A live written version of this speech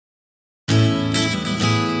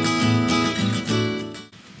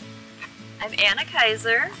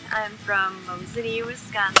Kaiser. I'm from Mosinee,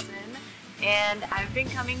 Wisconsin, and I've been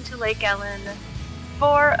coming to Lake Ellen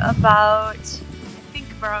for about, I think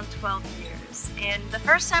around 12 years. And the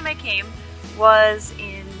first time I came was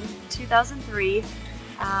in 2003.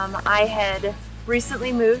 I had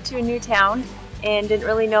recently moved to a new town and didn't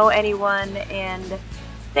really know anyone, and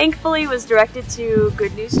thankfully was directed to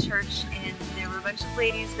Good News Church, and there were a bunch of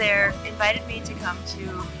ladies there invited me to come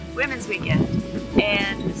to Women's Weekend.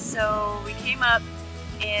 And so we came up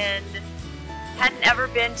and hadn't ever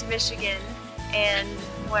been to Michigan, and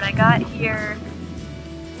when I got here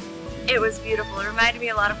it was beautiful. It reminded me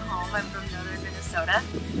a lot of home. I'm from northern Minnesota.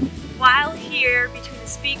 While here, between the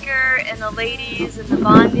speaker and the ladies and the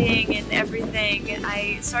bonding and everything,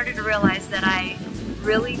 I started to realize that I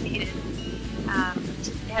really needed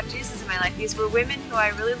to have Jesus in my life. These were women who I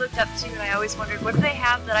really looked up to, and I always wondered, what do they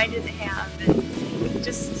have that I didn't have? And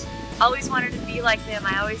just always wanted to be like them.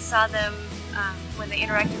 I always saw them when they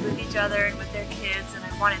interacted with each other and with their kids, and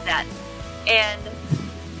I wanted that. And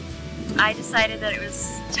I decided that it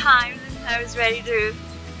was time, and I was ready to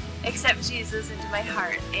accept Jesus into my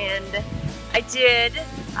heart. And I did,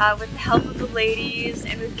 with the help of the ladies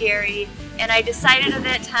and with Gary, and I decided at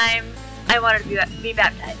that time I wanted to be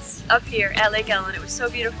baptized up here at Lake Ellen. It was so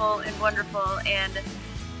beautiful and wonderful, and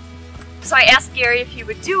so I asked Gary if he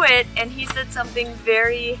would do it, and he said something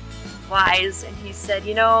very wise, and he said,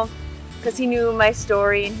 you know, because he knew my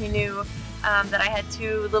story and he knew that I had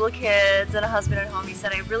 2 little kids and a husband at home, he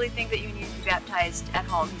said, I really think that you need to be baptized at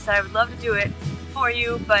home. He said, I would love to do it for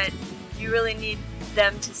you, but you really need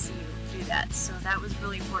them to see you do that. So that was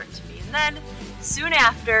really important to me. And then soon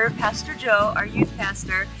after, Pastor Joe, our youth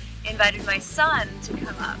pastor, invited my son to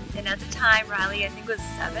come up. And at the time, Riley, I think, was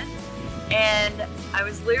 7. And I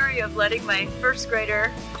was leery of letting my first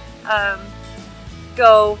grader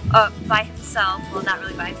go up by himself. Well, not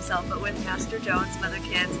really by himself, but with Pastor Joe and some other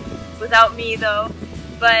kids. Without me, though.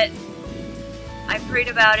 But I prayed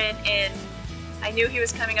about it, and I knew he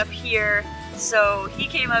was coming up here, so he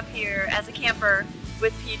came up here as a camper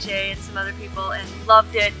with PJ and some other people and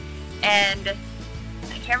loved it. And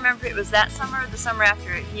I can't remember if it was that summer or the summer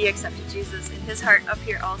after it, he accepted Jesus in his heart up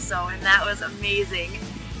here also, and that was amazing.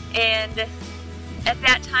 And at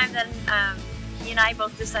that time then, he and I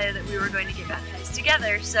both decided that we were going to get baptized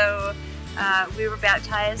together. So we were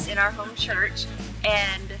baptized in our home church,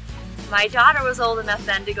 and my daughter was old enough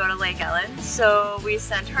then to go to Lake Ellen, so we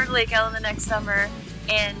sent her to Lake Ellen the next summer,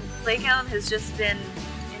 and Lake Ellen has just been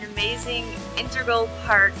an amazing, integral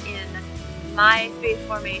part in my faith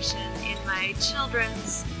formation, in my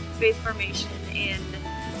children's faith formation, and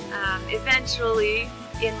eventually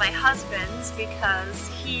in my husband's, because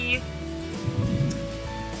he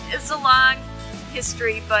is a long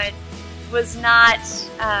history but was not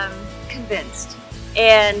convinced.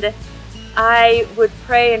 And I would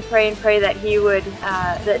pray and pray and pray that he would,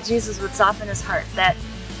 that Jesus would soften his heart, that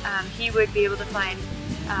he would be able to find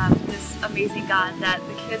this amazing God that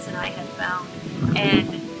the kids and I had found. And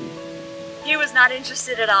he was not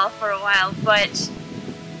interested at all for a while, but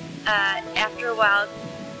after a while,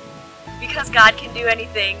 because God can do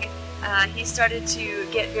anything, he started to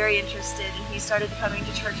get very interested, and he started coming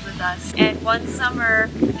to church with us. And one summer,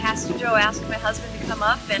 Pastor Joe asked my husband to come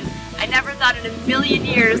up, and I never thought in a million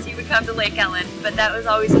years he would come to Lake Ellen, but that was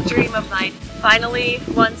always a dream of mine. Finally,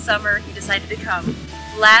 one summer, he decided to come.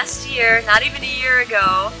 Last year, not even a year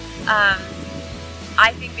ago,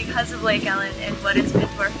 I think because of Lake Ellen and what it's been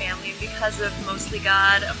to our family, and because of mostly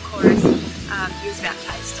God, of course, he was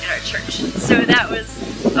baptized in our church. So that was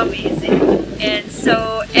amazing. And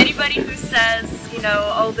so anybody who says, you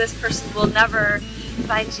know, oh, this person will never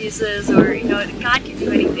find Jesus, or, you know, God can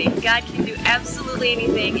do anything. God can do absolutely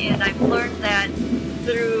anything, and I've learned that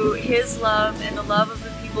through his love and the love of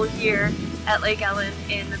the people here at Lake Ellen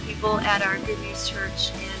and the people at our Good News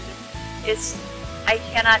Church. And I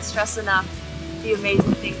cannot stress enough the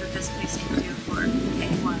amazing things that this place can do for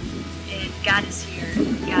anyone. And God is here.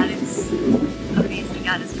 God is amazing.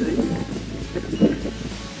 God is good.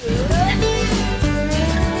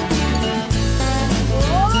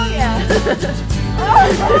 Oh yeah.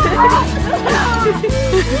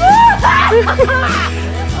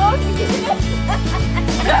 Oh,